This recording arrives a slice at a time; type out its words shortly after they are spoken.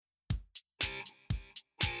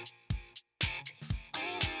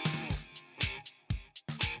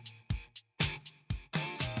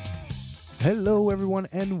Hello, everyone,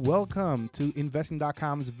 and welcome to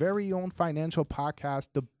Investing.com's very own financial podcast,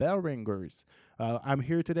 The Bell Ringers. I'm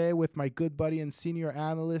here today with my good buddy and senior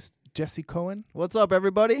analyst, Jesse Cohen. What's up,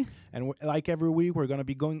 everybody? And like every week, we're going to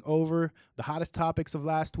be going over the hottest topics of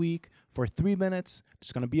last week for 3 minutes.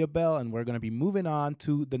 There's going to be a bell, and we're going to be moving on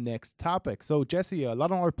to the next topic. So, Jesse, a lot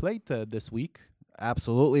on our plate this week.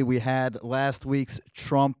 Absolutely. We had last week's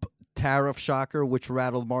Trump tariff shocker, which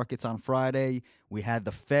rattled markets on Friday. We had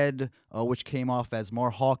the Fed, which came off as more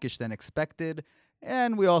hawkish than expected.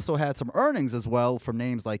 And we also had some earnings as well from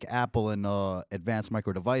names like Apple and Advanced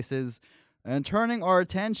Micro Devices. And turning our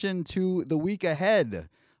attention to the week ahead,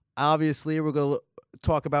 obviously, we're going to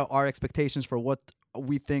talk about our expectations for what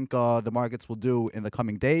we think the markets will do in the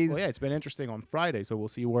coming days. Well, yeah, it's been interesting on Friday, so we'll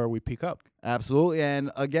see where we pick up. Absolutely.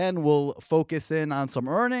 And again, we'll focus in on some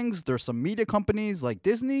earnings. There's some media companies like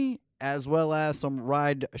Disney, as well as some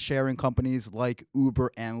ride-sharing companies like Uber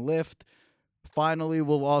and Lyft. Finally,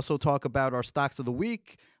 we'll also talk about our stocks of the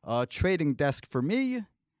week, trading desk for me,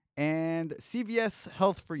 and CVS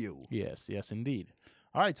Health for you. Yes, indeed.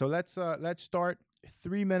 All right, so let's start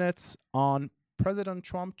 3 minutes on President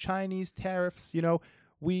Trump, Chinese tariffs. You know,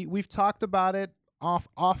 we've talked about it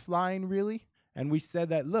offline, really, and we said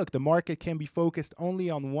that, look, the market can be focused only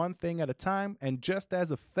on one thing at a time, and just as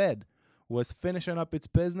a Fed was finishing up its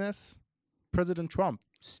business, President Trump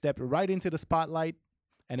stepped right into the spotlight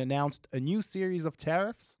and announced a new series of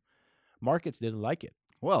tariffs. Markets didn't like it.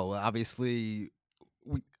 Well, obviously,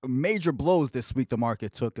 major blows this week the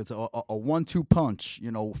market took. It's a 1-2 punch.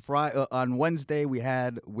 You know, on Wednesday we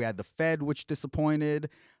had the Fed, which disappointed.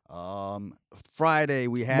 Friday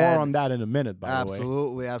we had more on that in a minute. By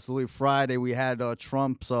the way, absolutely. Friday we had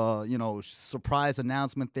Trump's surprise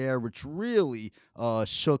announcement there, which really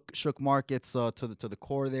shook markets to the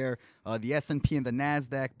core there. The S&P and the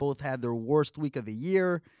Nasdaq both had their worst week of the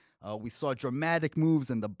year. We saw dramatic moves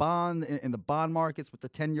in the bond markets with the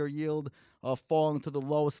 10-year yield falling to the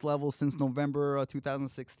lowest level since November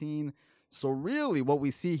 2016. So really what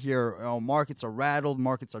we see here, markets are rattled,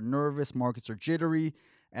 markets are nervous, markets are jittery.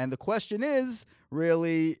 And the question is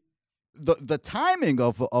really the timing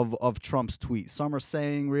of Trump's tweet. Some are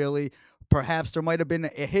saying really perhaps there might have been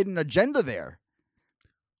a hidden agenda there.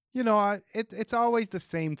 You know, it's always the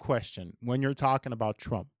same question when you're talking about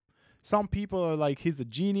Trump. Some people are like, he's a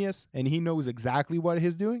genius and he knows exactly what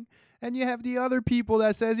he's doing. And you have the other people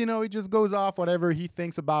that says, you know, he just goes off whatever he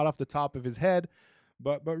thinks about off the top of his head.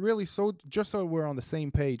 But really, so just so we're on the same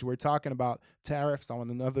page, we're talking about tariffs on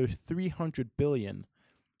another $300 billion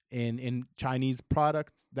in Chinese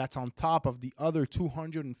products. That's on top of the other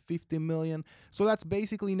 $250 million. So that's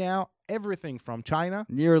basically now everything from China.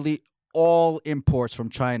 Nearly all imports from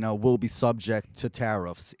China will be subject to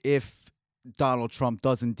tariffs if Donald Trump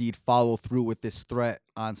does indeed follow through with this threat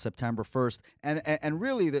on September 1st. And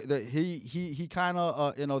really, he kind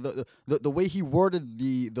of, the way he worded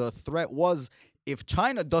the threat was, if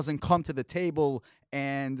China doesn't come to the table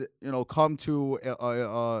and, come to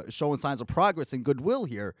showing signs of progress and goodwill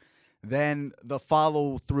here, then the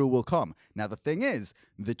follow through will come. Now, the thing is,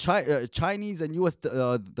 the Chinese and U.S.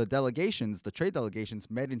 The delegations, the trade delegations,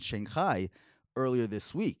 met in Shanghai earlier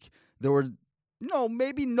this week. There were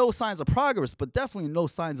maybe no signs of progress, but definitely no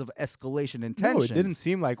signs of escalation in tensions. No, it didn't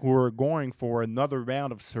seem like we were going for another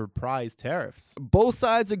round of surprise tariffs. Both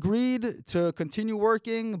sides agreed to continue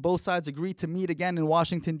working. Both sides agreed to meet again in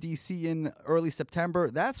Washington, D.C. in early September.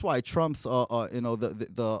 That's why Trump's,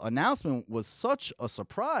 the announcement was such a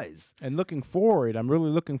surprise. And I'm really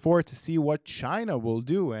looking forward to see what China will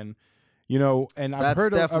do. And I've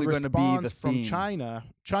heard a response from China.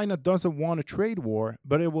 China doesn't want a trade war,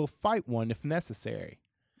 but it will fight one if necessary.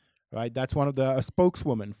 Right? That's one of the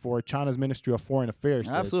spokeswoman for China's Ministry of Foreign Affairs.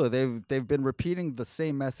 Absolutely. They've been repeating the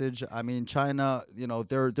same message. I mean, China,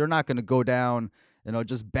 they're not going to go down,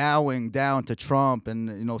 just bowing down to Trump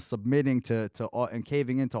and, submitting to all, and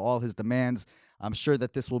caving into all his demands. I'm sure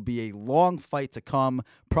that this will be a long fight to come,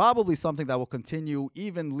 probably something that will continue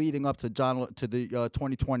even leading up to the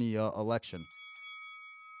 2020 election.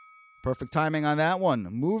 Perfect timing on that one.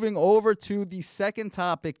 Moving over to the second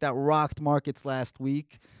topic that rocked markets last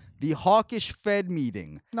week, the hawkish Fed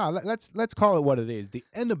meeting. No, let's call it what it is. The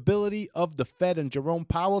inability of the Fed and Jerome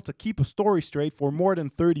Powell to keep a story straight for more than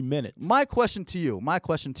 30 minutes. My question to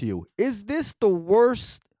you, is this the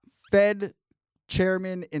worst Fed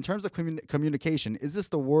chairman in terms of communication? Is this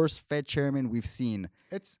the worst Fed chairman we've seen?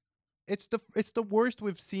 It's the worst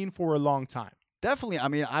we've seen for a long time. Definitely. I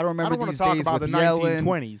mean, I don't remember these days with the Yellen.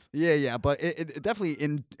 1920s. Yeah, but it definitely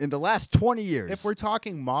in the last 20 years. If we're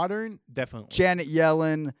talking modern, definitely. Janet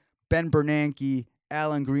Yellen, Ben Bernanke,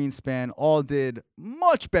 Alan Greenspan all did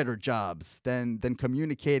much better jobs than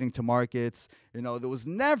communicating to markets. There was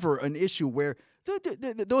never an issue where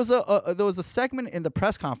there was a segment in the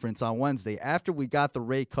press conference on Wednesday after we got the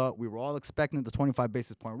rate cut. We were all expecting the 25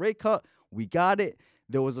 basis point rate cut. We got it.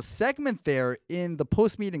 There was a segment there in the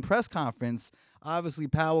post-meeting press conference. Obviously,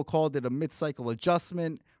 Powell called it a mid-cycle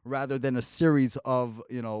adjustment rather than a series of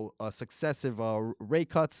successive rate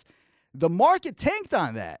cuts. The market tanked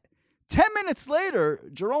on that. 10 minutes later,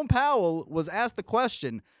 Jerome Powell was asked the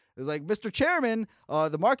question. It was like, Mr. Chairman,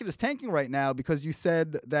 the market is tanking right now because you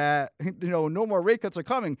said that no more rate cuts are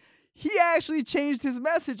coming. He actually changed his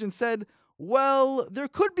message and said, well, there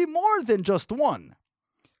could be more than just one.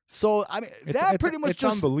 So, I mean, that pretty much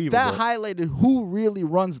just that highlighted who really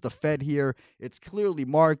runs the Fed here. It's clearly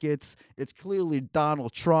markets. It's clearly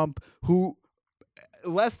Donald Trump, who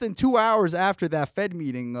less than 2 hours after that Fed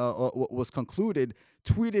meeting was concluded,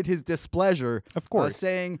 tweeted his displeasure, of course,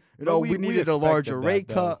 saying, we needed a larger rate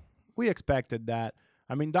cut. We expected that.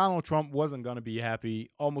 I mean, Donald Trump wasn't going to be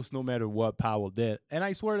happy almost no matter what Powell did. And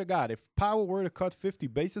I swear to God, if Powell were to cut 50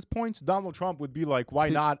 basis points, Donald Trump would be like, why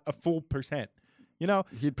not a full percent?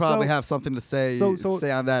 He'd probably have something to say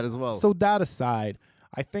on that as well. So that aside,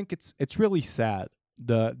 I think it's really sad,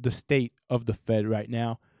 the state of the Fed right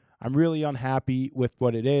now. I'm really unhappy with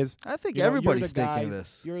what it is. I think everybody's thinking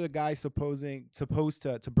this. You're the guy supposed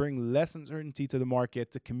to bring less uncertainty to the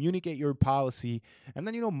market, to communicate your policy. And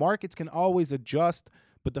then, markets can always adjust.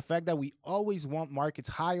 But the fact that we always want markets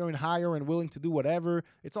higher and higher and willing to do whatever,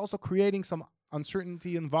 it's also creating some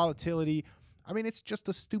uncertainty and volatility. I mean, it's just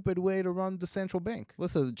a stupid way to run the central bank.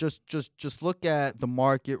 Listen, just look at the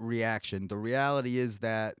market reaction. The reality is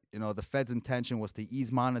that, the Fed's intention was to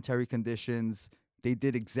ease monetary conditions. They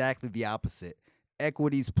did exactly the opposite.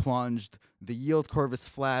 Equities plunged. The yield curve is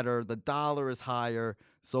flatter. The dollar is higher.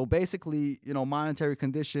 So basically, monetary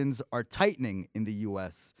conditions are tightening in the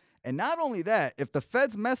U.S. And not only that, if the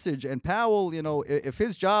Fed's message and Powell, if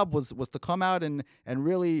his job was to come out and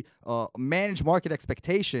really manage market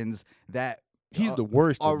expectations, that he's the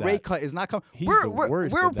worst. A rate cut is not coming.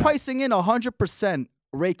 We're pricing in 100%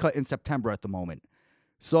 rate cut in September at the moment.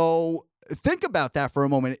 So think about that for a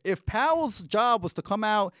moment. If Powell's job was to come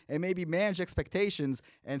out and maybe manage expectations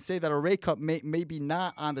and say that a rate cut may be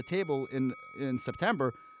not on the table in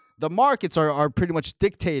September, the markets are pretty much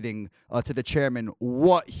dictating to the chairman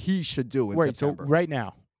what he should do in September. So right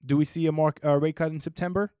now, do we see a rate cut in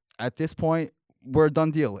September? At this point, we're a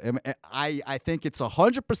done deal. I think it's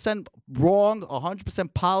 100% wrong,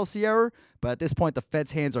 100% policy error, but at this point, the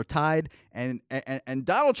Fed's hands are tied, and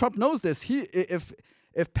Donald Trump knows this.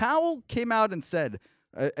 If Powell came out and said,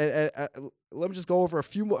 let me just go over a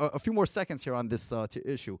few more seconds here on this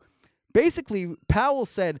issue. Basically, Powell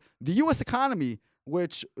said the U.S. economy,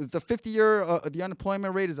 which the 50-year the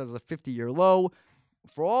unemployment rate is at a 50-year low.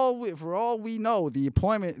 For all we know, the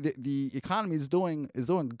economy is doing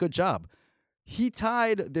a good job. He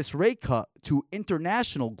tied this rate cut to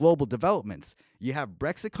international global developments. You have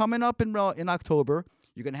Brexit coming up in October.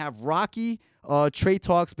 You're going to have rocky trade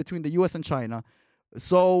talks between the U.S. and China.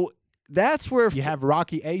 So that's where you have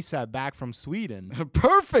Rocky ASAP back from Sweden.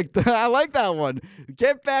 Perfect. I like that one.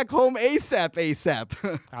 Get back home ASAP.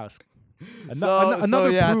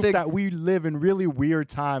 Another proof that we live in really weird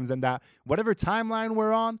times, and that whatever timeline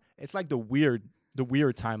we're on, it's like the weird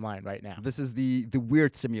timeline right now. This is the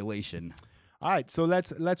weird simulation. All right, so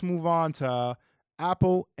let's move on to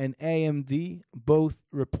Apple and AMD. Both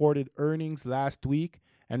reported earnings last week,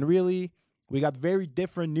 and really, we got very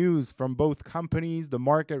different news from both companies. The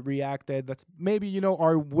market reacted. That's maybe,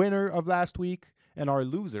 our winner of last week and our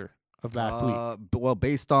loser of last week. Well,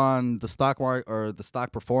 based on the stock market or the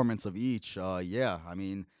stock performance of each, yeah. I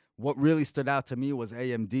mean, what really stood out to me was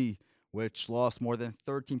AMD, which lost more than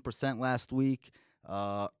 13% last week.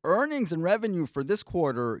 Earnings and revenue for this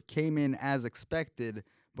quarter came in as expected,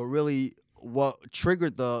 but really what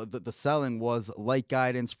triggered the selling was light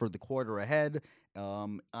guidance for the quarter ahead.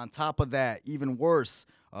 On top of that, even worse,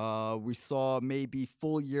 we saw maybe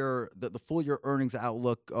the full year earnings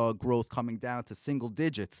outlook growth coming down to single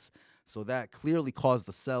digits. So that clearly caused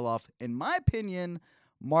the sell-off. In my opinion,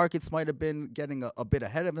 markets might have been getting a bit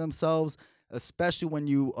ahead of themselves, especially when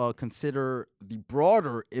you consider the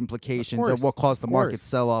broader implications of what caused the market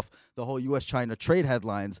sell-off, the whole U.S.-China trade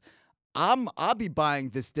headlines. I'll be buying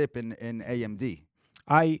this dip in AMD.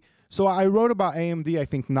 So I wrote about AMD, I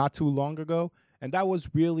think, not too long ago. And that was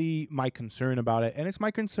really my concern about it. And it's my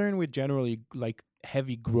concern with generally like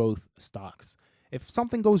heavy growth stocks. If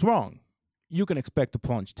something goes wrong, you can expect to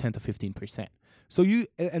plunge 10 to 15%. So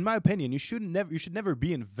in my opinion, you should never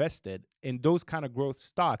be invested in those kind of growth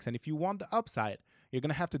stocks. And if you want the upside, you're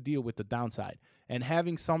gonna have to deal with the downside. And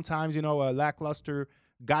having sometimes, a lackluster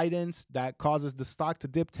guidance that causes the stock to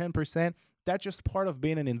dip 10%, that's just part of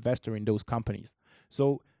being an investor in those companies.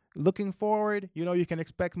 So looking forward, you can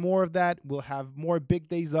expect more of that. We'll have more big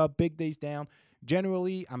days up, big days down.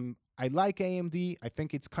 Generally, I like AMD. I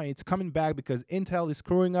think it's coming back because Intel is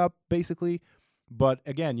screwing up basically. But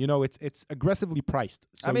again, it's aggressively priced,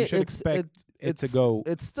 so you should expect it to go.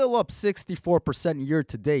 It's still up 64% year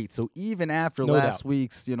to date. So even after No last doubt.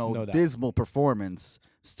 week's No doubt. dismal performance,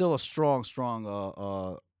 still a strong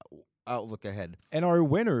outlook ahead. And our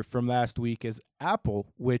winner from last week is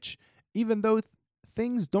Apple, which even though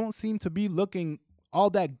things don't seem to be looking all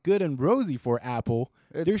that good and rosy for Apple,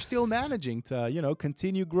 they're still managing to,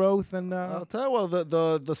 continue growth. And I'll tell you what,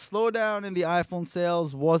 the slowdown in the iPhone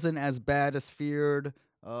sales wasn't as bad as feared.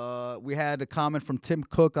 We had a comment from Tim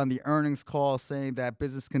Cook on the earnings call saying that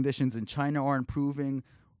business conditions in China are improving.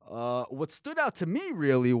 What stood out to me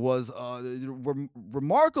really was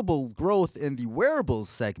remarkable growth in the wearables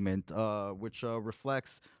segment, which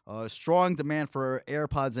reflects strong demand for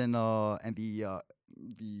AirPods and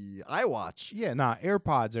the iWatch. yeah,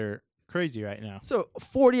 AirPods are crazy right now. So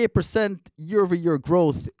 48% year-over-year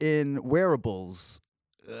growth in wearables.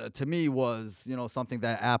 To me was something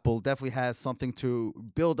that Apple definitely has something to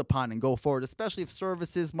build upon and go forward, especially if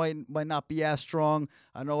services might not be as strong.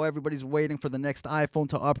 I know everybody's waiting for the next iPhone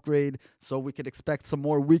to upgrade, so we could expect some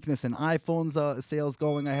more weakness in iPhone's sales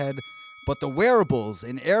going ahead. But the wearables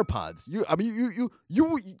and AirPods, you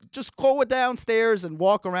just go downstairs and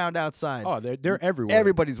walk around outside. Oh, they're everywhere.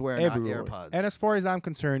 Everybody's wearing everywhere. AirPods. And as far as I'm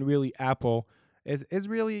concerned, really, Apple is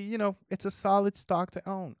really, it's a solid stock to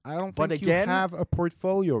own. I don't think you have a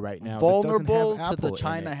portfolio right now vulnerable that doesn't have to the Apple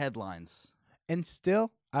China in it. headlines. And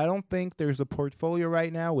still, I don't think there's a portfolio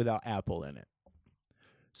right now without Apple in it.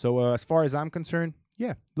 So as far as I'm concerned,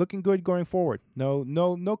 yeah, looking good going forward. No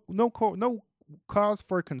cause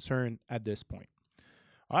for concern at this point.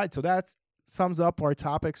 All right, so that sums up our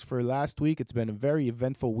topics for last week. It's been a very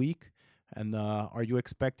eventful week. And are you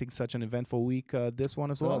expecting such an eventful week this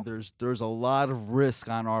one as well? There's a lot of risk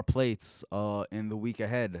on our plates in the week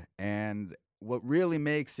ahead. And what really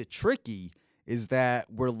makes it tricky is that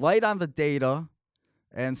we're light on the data.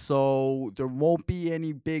 And so there won't be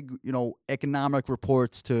any big, economic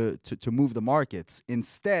reports to move the markets.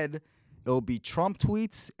 Instead, it'll be Trump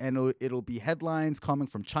tweets and it'll be headlines coming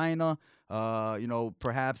from China.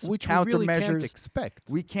 Perhaps which countermeasures. We really can't expect.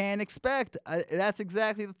 We can't expect. That's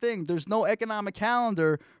exactly the thing. There's no economic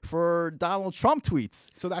calendar for Donald Trump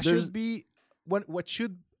tweets. So that should be what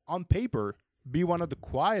should, on paper, be one of the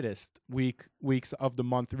quietest weeks of the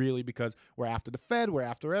month, really, because we're after the Fed, we're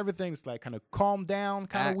after everything. It's like kind of calm down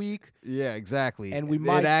kind of week. Yeah, exactly. And we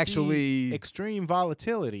might see extreme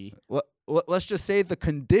volatility. Let's just say the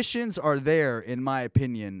conditions are there, in my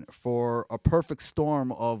opinion, for a perfect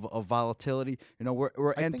storm of volatility.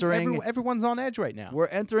 We're entering. Everyone's on edge right now. We're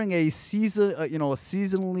entering a season, a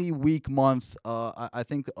seasonally weak month. I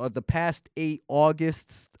think the past 8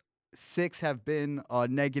 Augusts, 6 have been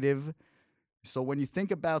negative. So when you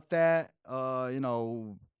think about that,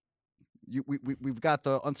 we've got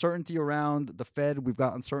the uncertainty around the Fed. We've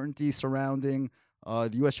got uncertainty surrounding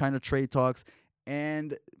the U.S.-China trade talks.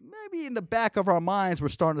 And maybe in the back of our minds, we're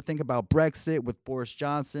starting to think about Brexit with Boris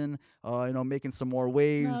Johnson, making some more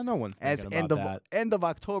waves. No one's thinking about that. End of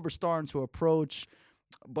October starting to approach.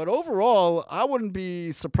 But overall, I wouldn't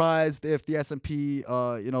be surprised if the S&P,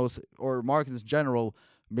 or markets in general,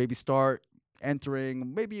 maybe start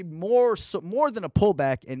entering maybe more than a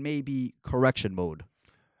pullback and maybe correction mode.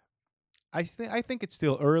 I think it's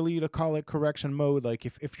still early to call it correction mode. Like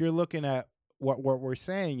if you're looking at what we're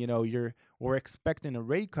saying, we're expecting a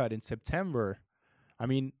rate cut in September. I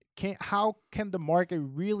mean, how can the market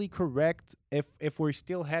really correct if we're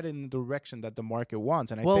still headed in the direction that the market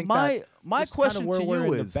wants? And I think my question to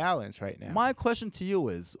you is the balance right now. My question to you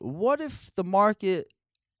is, what if the market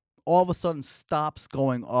all of a sudden stops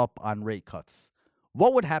going up on rate cuts?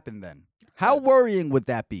 What would happen then? How worrying would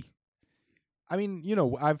that be? I mean,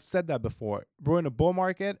 I've said that before. We're in a bull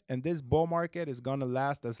market, and this bull market is going to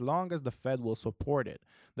last as long as the Fed will support it.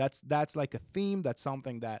 That's like a theme. That's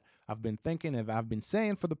something that I've been thinking and I've been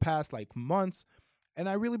saying for the past months, and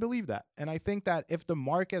I really believe that. And I think that if the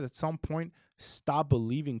market at some point stop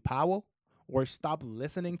believing Powell or stop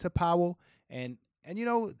listening to Powell and And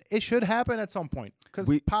it should happen at some point because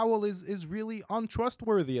We Powell is really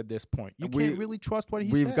untrustworthy at this point. You we can't really trust what he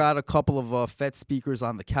we've says. got a couple of Fed speakers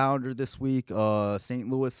on the calendar this week. St.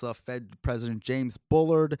 Louis Fed President James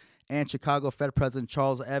Bullard and Chicago Fed President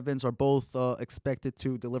Charles Evans are both expected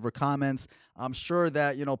to deliver comments. I'm sure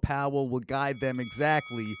that Powell will guide them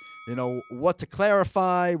exactly what to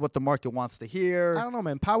clarify, what the market wants to I hear. don't know,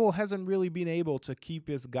 man. Powell hasn't really been able to keep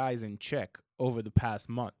his guys in check over the past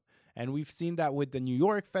month. And we've seen that with the New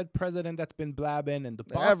York Fed president that's been blabbing and the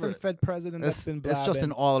Boston Fed president that's been blabbing. It's just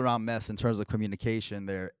an all-around mess in terms of communication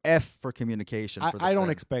there. F for communication. I don't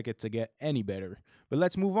expect it to get any better. But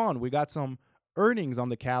let's move on. We got some earnings on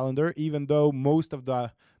the calendar, even though most of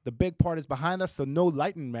the big part is behind us, so no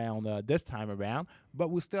lightning round this time around. But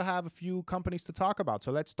we still have a few companies to talk about.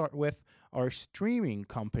 So let's start with our streaming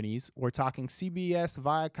companies. We're talking CBS,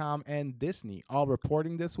 Viacom, and Disney, all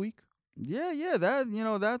reporting this week. Yeah,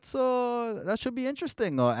 that should be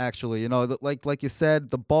interesting. Actually, like you said,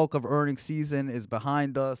 the bulk of earnings season is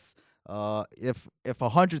behind us. If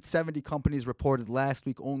 170 companies reported last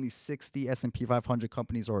week, only 60 S&P 500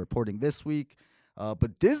 companies are reporting this week.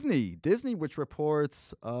 But Disney, which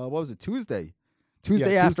reports, what was it, Tuesday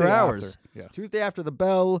after hours, Tuesday after the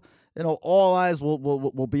bell. All eyes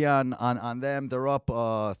will be on them. They're up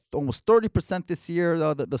almost 30% this year.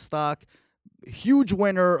 The stock. Huge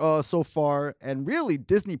winner so far, and really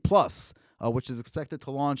Disney Plus, which is expected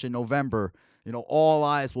to launch in November. All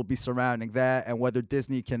eyes will be surrounding that, and whether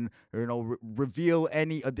Disney can, reveal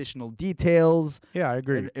any additional details. Yeah, I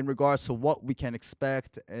agree. In regards to what we can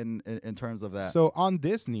expect in terms of that. So on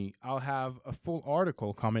Disney, I'll have a full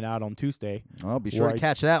article coming out on Tuesday. I'll be sure to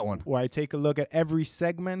catch that one. Where I take a look at every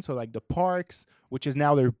segment, so like the parks, which is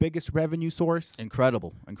now their biggest revenue source.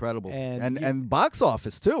 Incredible. And box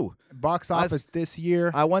office too. Box office this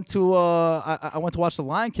year. I went to I went to watch The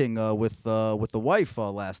Lion King with the wife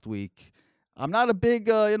last week. I'm not a big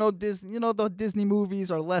the Disney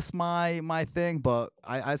movies are less my thing, but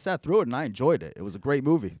I sat through it and I enjoyed it. It was a great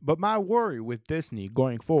movie. But my worry with Disney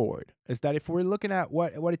going forward is that if we're looking at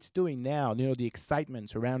what it's doing now, the excitement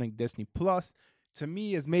surrounding Disney Plus, to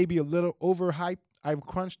me is maybe a little overhyped. I've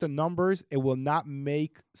crunched the numbers. It will not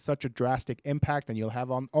make such a drastic impact, and you'll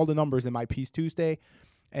have all the numbers in my piece Tuesday.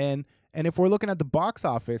 And if we're looking at the box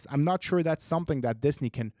office, I'm not sure that's something that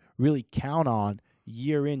Disney can really count on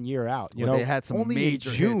year in, year out. They had some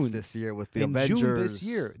major hits this year with the Avengers. In June this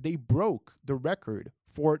year, they broke the record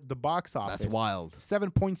for the box office. That's wild.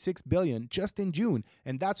 $7.6 billion just in June,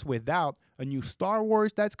 and that's without a new Star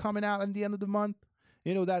Wars that's coming out at the end of the month.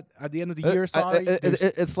 That at the end of the year,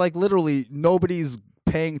 it's like literally nobody's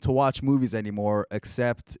paying to watch movies anymore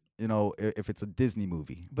except if it's a Disney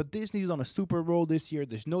movie. But Disney's on a super roll this year.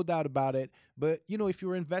 There's no doubt about it. But if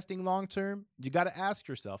you're investing long term, you got to ask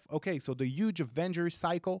yourself, okay, so the huge Avengers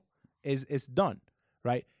cycle is done,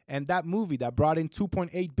 right? And that movie that brought in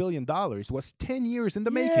 $2.8 billion was 10 years in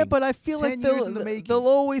the making. Yeah, but I feel like they'll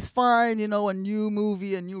always find, a new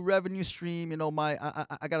movie, a new revenue stream. I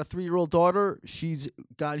got a 3-year-old daughter. She's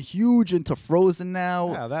got huge into Frozen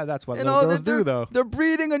now. Yeah, that's what little girls do, though. They're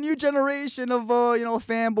breeding a new generation of,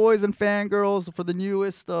 fanboys and fangirls for the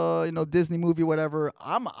newest, Disney movie, whatever.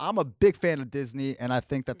 I'm a big fan of Disney, and I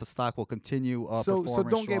think that the stock will continue performing. So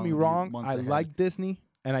don't get me wrong. I like Disney.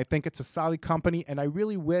 And I think it's a solid company, and I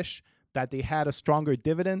really wish that they had a stronger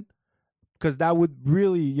dividend because that would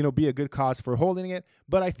really, be a good cause for holding it.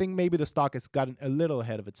 But I think maybe the stock has gotten a little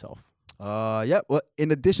ahead of itself. Yeah. Well,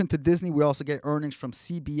 in addition to Disney, we also get earnings from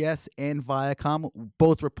CBS and Viacom.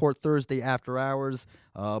 Both report Thursday after hours.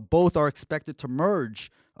 Both are expected to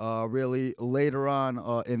merge really later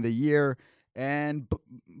on in the year. And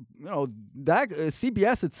that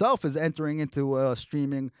CBS itself is entering into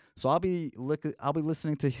streaming, so I'll be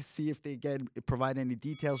listening to see if they provide any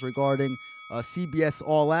details regarding CBS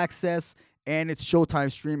All Access and its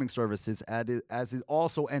Showtime streaming services as it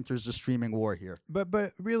also enters the streaming war here.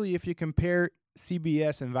 But really, if you compare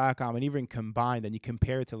CBS and Viacom and even combined, and you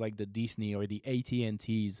compare it to like the Disney or the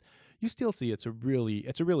AT&Ts, you still see it's a really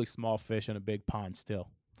small fish in a big pond still.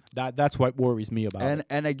 That's what worries me about it.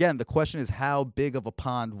 And again, the question is how big of a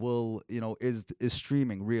pond is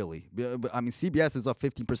streaming really? I mean, CBS is up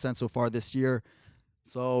 15% so far this year,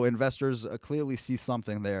 so investors clearly see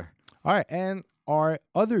something there. All right, and our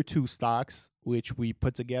other two stocks, which we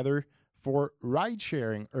put together for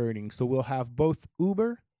ride-sharing earnings, so we'll have both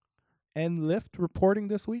Uber and Lyft reporting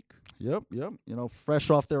this week. Yep. Fresh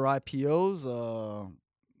off their IPOs.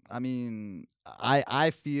 I mean, I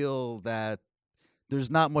feel that there's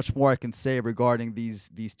not much more I can say regarding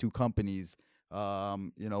these two companies.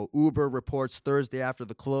 Uber reports Thursday after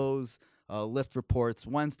the close. Lyft reports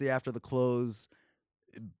Wednesday after the close.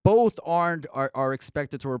 both are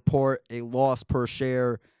expected to report a loss per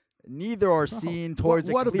share. Neither are seen towards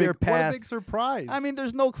a clear path. What a big surprise. I mean,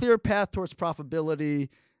 there's no clear path towards profitability.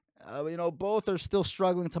 Both are still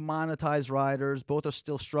struggling to monetize riders. Both are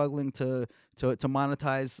still struggling to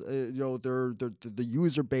monetize, the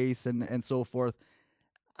user base and so forth.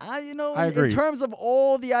 I agree. In terms of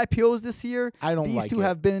all the IPOs this year, I don't these like two it.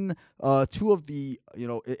 have been two of the,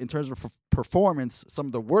 in terms of performance, some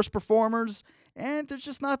of the worst performers, and they're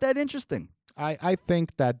just not that interesting. I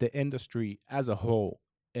think that the industry as a whole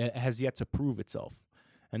has yet to prove itself.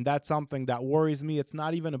 And that's something that worries me. It's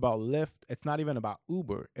not even about Lyft. It's not even about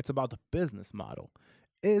Uber. It's about the business model.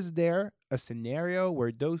 Is there a scenario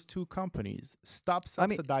where those two companies stop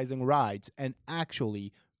subsidizing rides and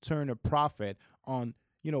actually turn a profit on,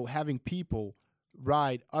 having people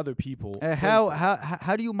ride other people?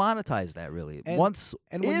 How do you monetize that really? And, Once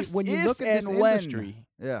and when you look at this industry,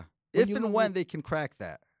 when they can crack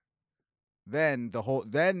that, then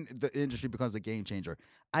the industry becomes a game changer.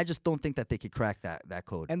 I just don't think that they could crack that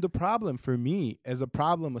code. And the problem for me is a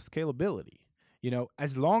problem of scalability.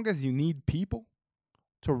 As long as you need people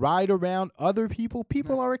to ride around other people,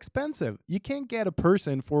 people are expensive. You can't get a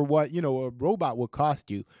person for what, a robot would cost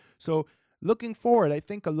you. So looking forward, I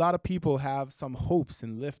think a lot of people have some hopes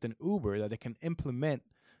in Lyft and Uber that they can implement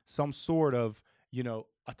some sort of,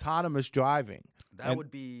 autonomous driving. That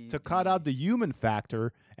would be to cut out the human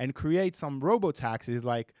factor and create some robo-taxis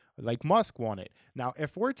like Musk wanted. Now,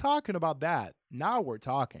 if we're talking about that, now we're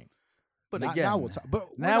talking. But now, again,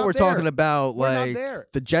 now we're talking about like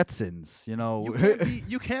the Jetsons,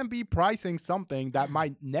 You can't be pricing something that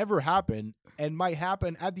might never happen and might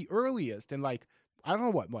happen at the earliest in I don't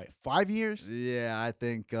know what 5 years? Yeah, I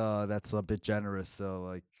think that's a bit generous.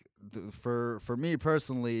 So for me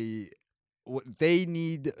personally, they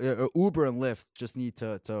need Uber and Lyft just need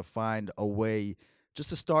to find a way just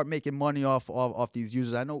to start making money off these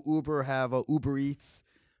users. I know Uber have Uber Eats,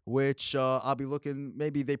 which I'll be looking.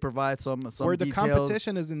 Maybe they provide some where the details.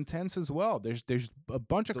 Competition is intense as well. There's a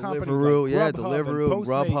bunch of companies Deliveroo, like Deliveroo, and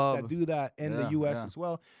Postmates Grubhub that do that in the U.S. as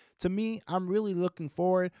well. To me, I'm really looking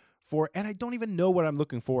forward and I don't even know what I'm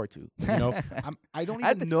looking forward to. I don't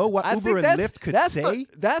even know what Uber and Lyft could say.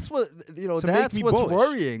 That's what's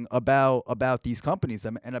worrying about these companies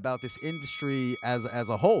and about this industry as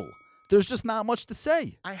a whole. There's just not much to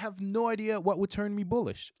say. I have no idea what would turn me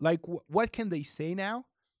bullish. What can they say now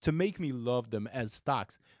to make me love them as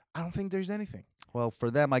stocks? I don't think there's anything. Well, for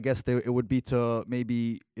them, I guess it would be to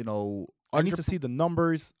maybe, I need to see the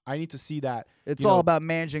numbers. I need to see that. It's all about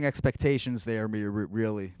managing expectations there,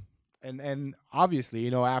 really. And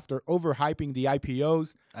obviously, after overhyping the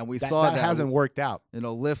IPOs, and we saw that hasn't worked out.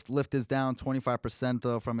 Lyft is down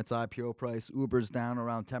 25% from its IPO price. Uber's down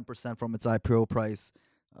around 10% from its IPO price.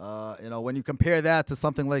 When you compare that to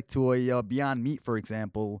something like to a Beyond Meat, for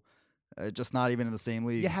example, just not even in the same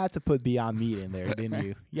league. You had to put Beyond Meat in there, didn't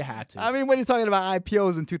you? You had to. I mean, when you're talking about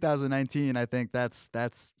IPOs in 2019, I think that's.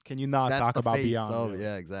 Can you not talk about face. Beyond? So,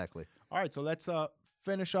 yeah, exactly. All right, so let's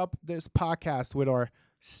finish up this podcast with our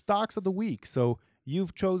stocks of the week. So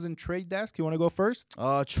you've chosen Trade Desk. You want to go first?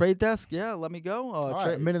 Trade Desk, yeah, let me go. All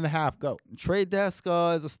right, a minute and a half, go. Trade Desk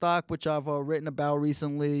is a stock which I've written about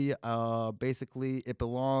recently. Basically, it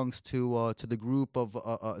belongs to the group of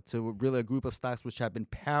to really a group of stocks which have been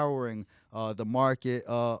powering the market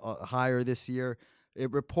higher this year.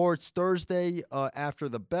 It reports Thursday after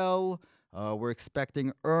the bell. We're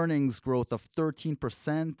expecting earnings growth of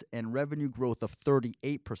 13% and revenue growth of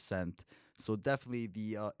 38%. So definitely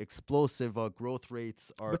the explosive growth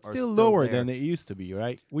rates are but still, still lower there. than it used to be,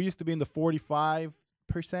 right? We used to be in the 45%.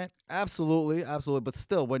 Absolutely. But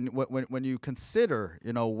still, when you consider,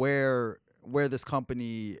 where this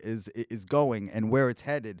company is going and where it's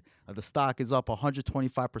headed, the stock is up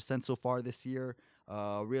 125% so far this year.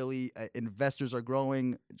 Really, investors are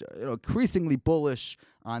growing, increasingly bullish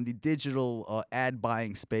on the digital ad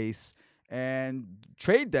buying space, and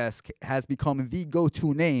Trade Desk has become the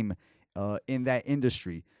go-to name in that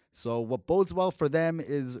industry. So what bodes well for them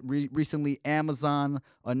is recently Amazon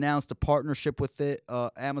announced a partnership with it,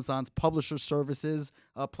 Amazon's Publisher Services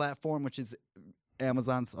platform, which is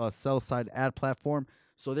Amazon's sell-side ad platform.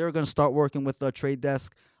 So they're going to start working with Trade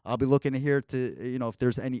Desk. I'll be looking to hear if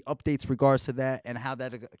there's any updates regards to that and how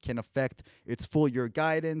that can affect its full year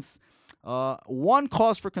guidance. One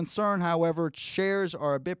cause for concern, however, shares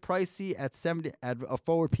are a bit pricey at a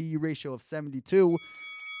forward PE ratio of 72.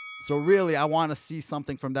 So really, I want to see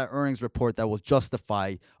something from that earnings report that will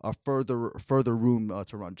justify a further room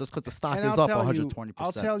to run. Just because the stock is up 120%.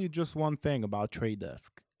 I'll tell you just one thing about Trade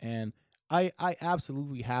Desk, and I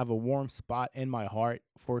absolutely have a warm spot in my heart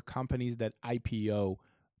for companies that IPO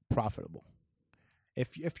profitable.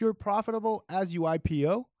 If you're profitable as you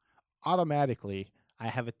IPO, automatically I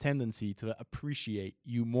have a tendency to appreciate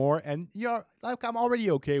you more, and you're like I'm already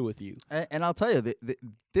okay with you. And I'll tell you,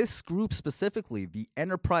 this group specifically, the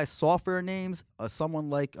enterprise software names, someone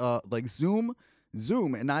like Zoom,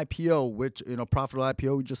 an IPO, which profitable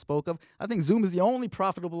IPO we just spoke of. I think Zoom is the only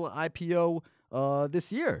profitable IPO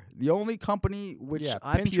this year. The only company which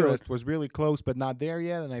Pinterest was really close, but not there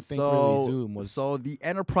yet, and I think really Zoom was. So the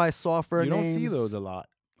enterprise software you names, don't see those a lot.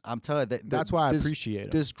 I'm telling you, that's why I appreciate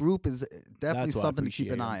it. This group is definitely something to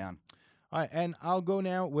keep an eye on. All right, and I'll go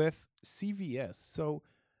now with CVS. So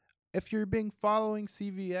if you've been following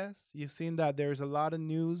CVS, you've seen that there's a lot of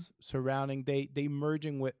news surrounding they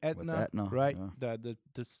merging with Aetna, right? Yeah.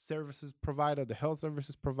 The services provider, the health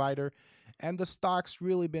services provider, and the stock's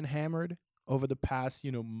really been hammered over the past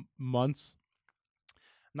months.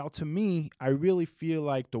 Now, to me, I really feel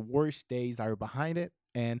like the worst days are behind it,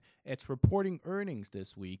 and it's reporting earnings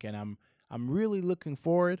this week, and I'm really looking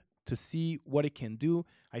forward to see what it can do.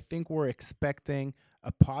 I think we're expecting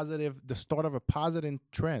the start of a positive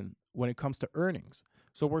trend when it comes to earnings.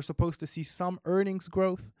 So we're supposed to see some earnings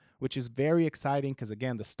growth, which is very exciting because,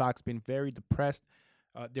 again, the stock's been very depressed.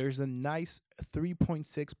 There's a nice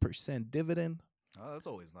 3.6% dividend. Oh, that's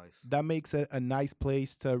always nice. That makes it a nice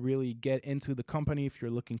place to really get into the company if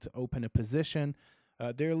you're looking to open a position.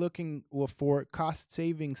 They're looking for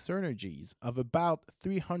cost-saving synergies of about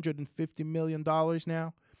 $350 million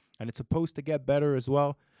now, and it's supposed to get better as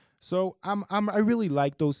well. So I really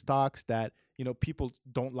like those stocks that people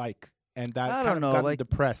don't like, and that I don't know, got like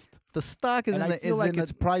depressed. The stock is. And I feel like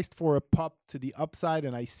it's priced for a pop to the upside,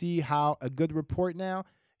 and I see how a good report now.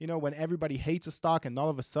 When everybody hates a stock and all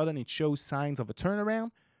of a sudden it shows signs of a turnaround,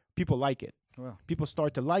 people like it. Well, people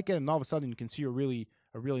start to like it, and all of a sudden you can see a really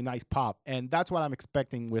nice pop. And that's what I'm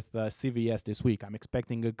expecting with CVS this week. I'm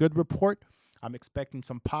expecting a good report. I'm expecting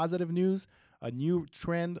some positive news, a new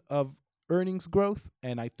trend of earnings growth,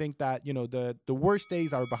 and I think that the worst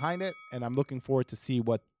days are behind it, and I'm looking forward to see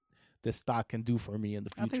what this stock can do for me in the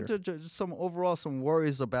future. I think just some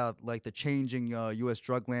worries about like the changing U.S.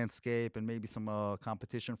 drug landscape and maybe some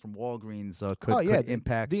competition from Walgreens could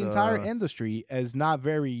impact the entire industry is not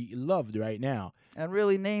very loved right now. And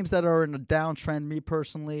really, names that are in a downtrend, me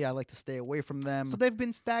personally, I like to stay away from them. So they've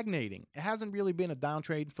been stagnating. It hasn't really been a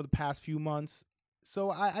downtrend for the past few months. So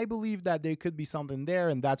I believe that there could be something there,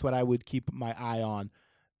 and that's what I would keep my eye on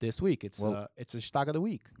this week. It's a stock of the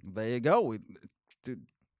week. There you go.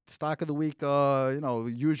 Stock of the week,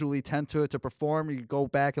 usually tend to perform. You go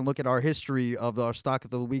back and look at our history of our stock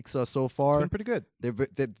of the weeks so far. It's been pretty good.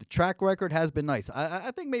 The track record has been nice.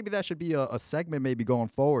 I think maybe that should be a segment maybe going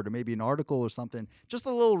forward, or maybe an article or something. Just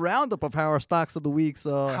a little roundup of how our stocks of the weeks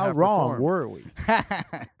how wrong were we?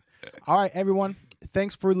 All right, everyone.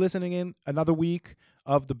 Thanks for listening in another week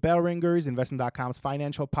of the Bell Ringers, Investing.com's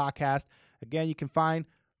financial podcast. Again, you can find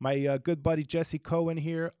my good buddy Jesse Cohen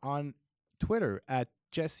here on Twitter at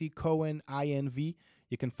Jesse Cohen INV.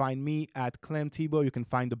 You can find me at Clem Tebow. You can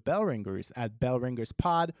find the Bell Ringers at Bell Ringers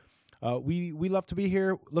Pod. We love to be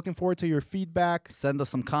here. Looking forward to your feedback. Send us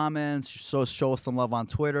some comments. Show us some love on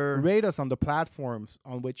Twitter. Rate us on the platforms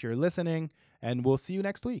on which you're listening, and we'll see you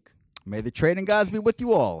next week. May the trading gods be with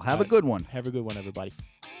you all. Have a good one. Have a good one, everybody.